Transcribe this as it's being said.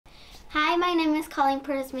my name is Colleen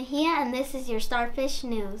Perez Mejia, and this is your Starfish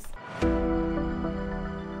News.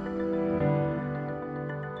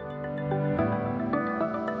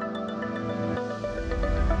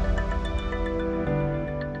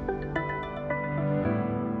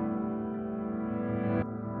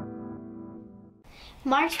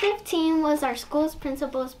 March 15 was our school's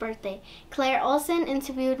principal's birthday. Claire Olson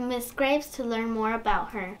interviewed Miss Graves to learn more about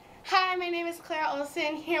her. Hi, my name is Claire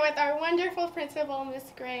Olson, here with our wonderful principal,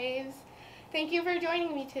 Miss Graves. Thank you for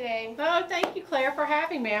joining me today. Oh, thank you, Claire, for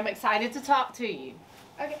having me. I'm excited to talk to you.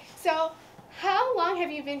 Okay, so how long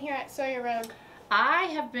have you been here at Sawyer Road? I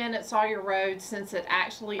have been at Sawyer Road since it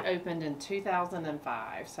actually opened in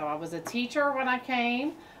 2005. So I was a teacher when I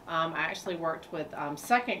came. I actually worked with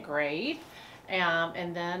second grade.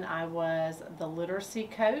 And then I was the literacy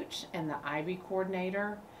coach and the IB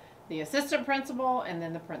coordinator, the assistant principal, and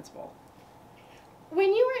then the principal.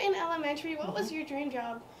 When you were in elementary, what was your dream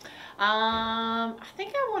job? I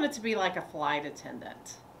think I wanted to be like a flight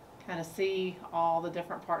attendant, kind of see all the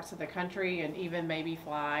different parts of the country and even maybe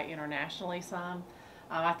fly internationally some.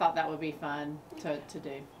 I thought that would be fun to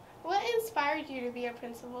do. What inspired you to be a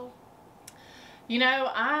principal? You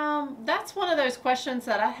know, that's one of those questions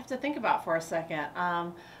that I have to think about for a second.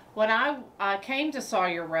 When I came to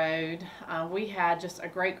Sawyer Road, we had just a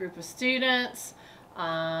great group of students,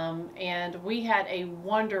 and we had a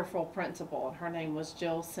wonderful principal. Her name was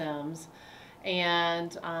Jill Sims.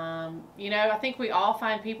 And, you know, I think we all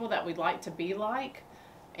find people that we'd like to be like.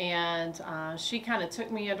 And she kind of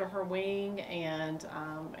took me under her wing, and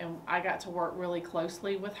I got to work really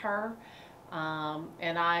closely with her.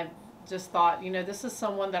 And I just thought, you know, this is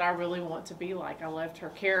someone that I really want to be like. I loved her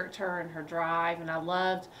character and her drive, and I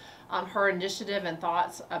loved her initiative and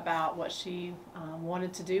thoughts about what she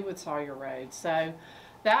wanted to do with Sawyer Road. So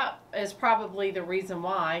that is probably the reason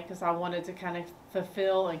why, because I wanted to kind of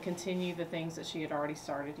fulfill and continue the things that she had already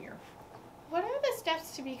started here. What are the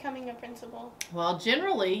steps to becoming a principal? Well,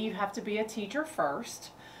 generally you have to be a teacher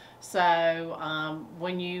first. So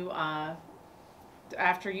when you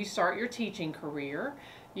after you start your teaching career,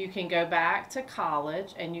 you can go back to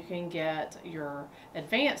college and you can get your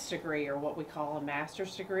advanced degree, or what we call a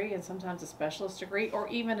master's degree, and sometimes a specialist degree, or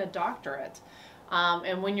even a doctorate.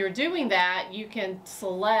 And when you're doing that, you can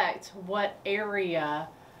select what area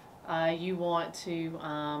you want to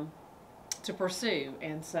pursue.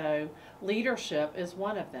 And so leadership is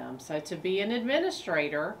one of them. So to be an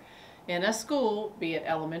administrator in a school, be it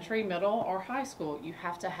elementary, middle, or high school, you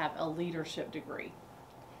have to have a leadership degree.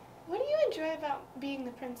 What do you enjoy about being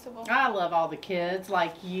the principal? I love all the kids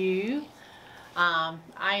like you.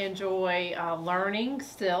 I enjoy learning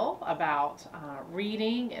still about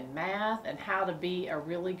reading and math and how to be a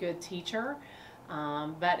really good teacher.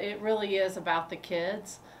 But it really is about the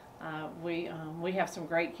kids. We have some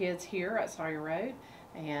great kids here at Sawyer Road,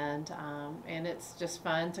 and it's just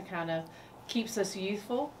fun to kind of keeps us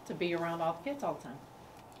youthful to be around all the kids all the time.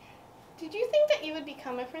 Did you think that you would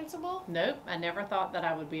become a principal? Nope, I never thought that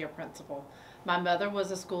I would be a principal. My mother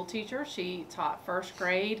was a school teacher. She taught first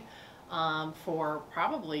grade for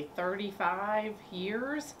probably 35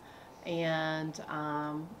 years, and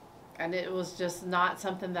it was just not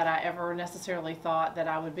something that I ever necessarily thought that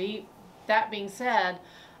I would be. That being said,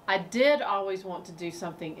 I did always want to do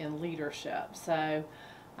something in leadership, so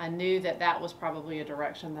I knew that that was probably a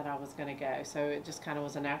direction that I was going to go. So it just kind of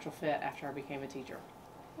was a natural fit after I became a teacher.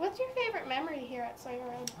 What's your favorite memory here at Sawyer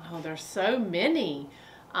Road? Oh, there's so many.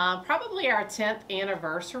 Probably our 10th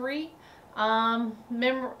anniversary,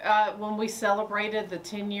 when we celebrated the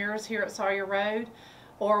 10 years here at Sawyer Road,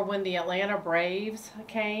 or when the Atlanta Braves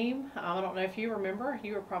came. I don't know if you remember.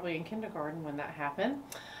 You were probably in kindergarten when that happened.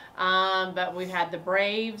 But we had the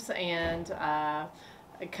Braves and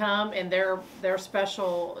come in their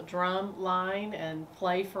special drum line and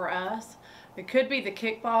play for us. It could be the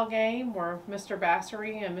kickball game where Mr.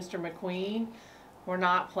 Bassery and Mr. McQueen were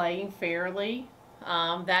not playing fairly.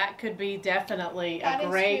 That could be definitely a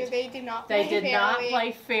great. That is true. They did not play fairly. Not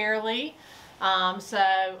play fairly.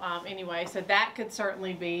 Anyway, so that could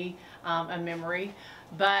certainly be a memory.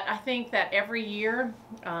 But I think that every year,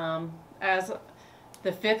 as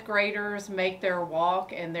the 5th graders make their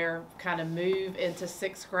walk and they're kind of move into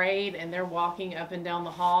 6th grade and they're walking up and down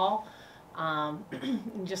the hall,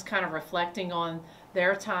 just kind of reflecting on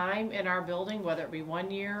their time in our building, whether it be 1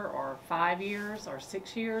 year or 5 years or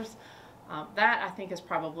 6 years. That I think is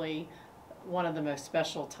probably one of the most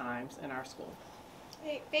special times in our school.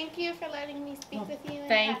 Great. Thank you for letting me speak with you.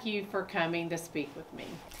 Thank you for coming to speak with me.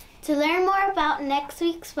 To learn more about next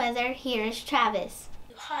week's weather, here's Travis.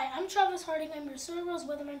 Hi, I'm Travis Harding. I'm your Sawyer Road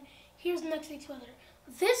weatherman. Here's next week's weather.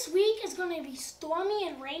 This week is going to be stormy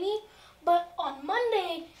and rainy But on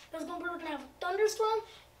Monday, we're gonna have a thunderstorm,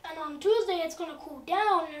 and on Tuesday it's gonna cool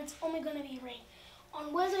down and it's only gonna be rain.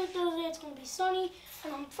 On Wednesday, Thursday it's gonna be sunny,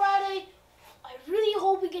 and on Friday, I really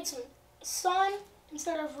hope we get some sun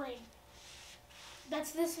instead of rain.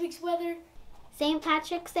 That's this week's weather. St.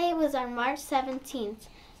 Patrick's Day was on March 17th.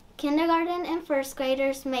 Kindergarten and first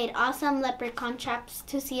graders made awesome leprechaun traps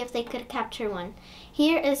to see if they could capture one.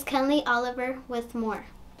 Here is Kenley Oliver with more.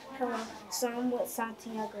 Hello, so I'm with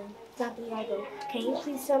Santiago. Can you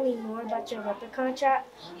please tell me more about your leprechaun trap?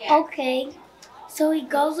 Okay, so he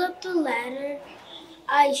goes up the ladder,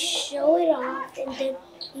 I show it off, and then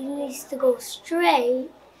he needs to go straight,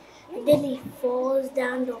 and then he falls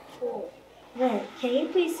down the hole. Right. Can you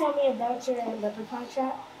please tell me about your leprechaun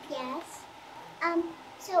trap? Yes.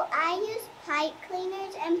 So I use pipe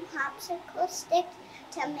cleaners and popsicle sticks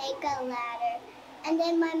to make a ladder. And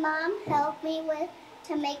then my mom helped me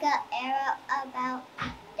to make an arrow about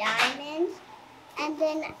diamonds. And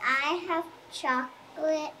then I have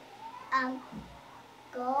chocolate,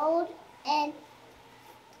 gold, and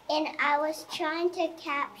I was trying to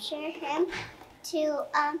capture him to,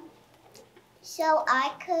 so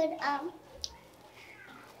I could,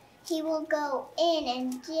 he will go in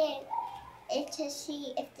and dig to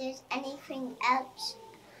see if there's anything else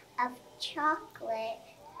of chocolate.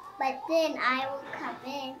 But then I will come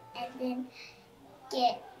in and then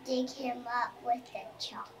dig him up with the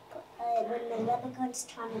chocolate. When the leprechaun's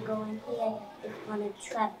trying to go in here, it's going to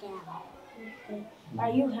trap down. Okay. Are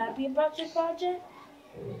you happy about your project?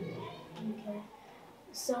 Okay.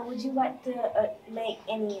 So would you like to make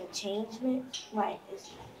any changements? Like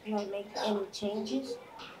make any changes?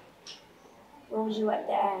 What would you like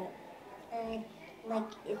to add? Like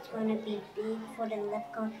it's going to be big for the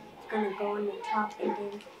leprechaun. It's going to go on the top, and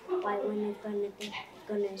then when it's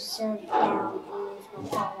going to serve down, and it's going to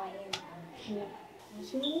fall right in. Yeah.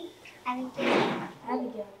 What's your name?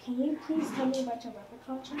 Abigail, can you please tell me about your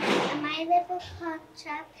leprechaun trap? my leprechaun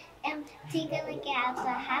trap, T gonna get out of the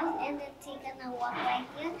house, and then T gonna walk right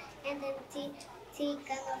here, and then T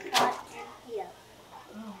gonna fall in here.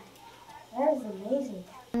 Oh, that is amazing.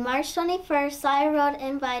 On March 21st, Sawyer Road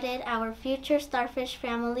invited our future starfish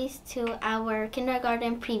families to our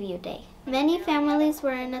kindergarten preview day. Many families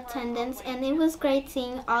were in attendance, and it was great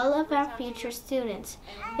seeing all of our future students.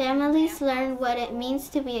 Families learned what it means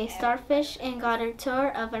to be a starfish and got a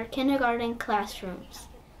tour of our kindergarten classrooms.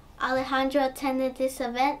 Alejandro attended this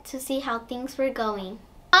event to see how things were going.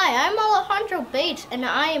 Hi, I'm Alejandro Bates, and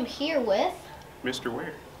I am here with Mr.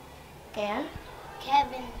 Ware. and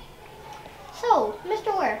Kevin. So,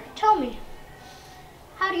 Mr. Ware, tell me,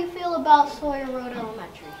 how do you feel about Sawyer Road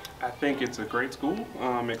Elementary? I think it's a great school.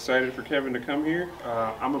 I'm excited for Kevin to come here.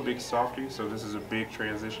 I'm a big softie, so this is a big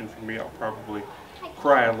transition for me. I'll probably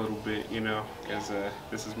cry a little bit, because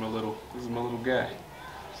this is my little guy.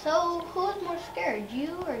 So, who is more scared,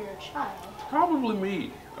 you or your child? Probably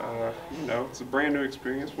me. It's a brand new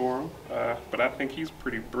experience for him, but I think he's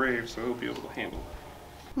pretty brave, so he'll be able to handle it.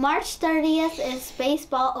 March 30th is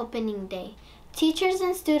baseball opening day. Teachers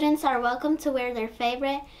and students are welcome to wear their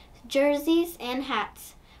favorite jerseys and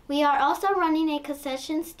hats. We are also running a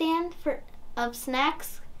concession stand of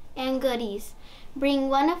snacks and goodies. Bring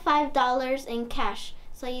 $1 to $5 in cash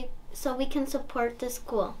so we can support the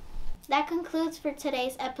school. That concludes for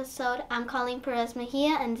today's episode. I'm Colleen Perez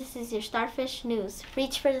Mejia, and this is your Starfish News.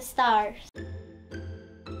 Reach for the stars.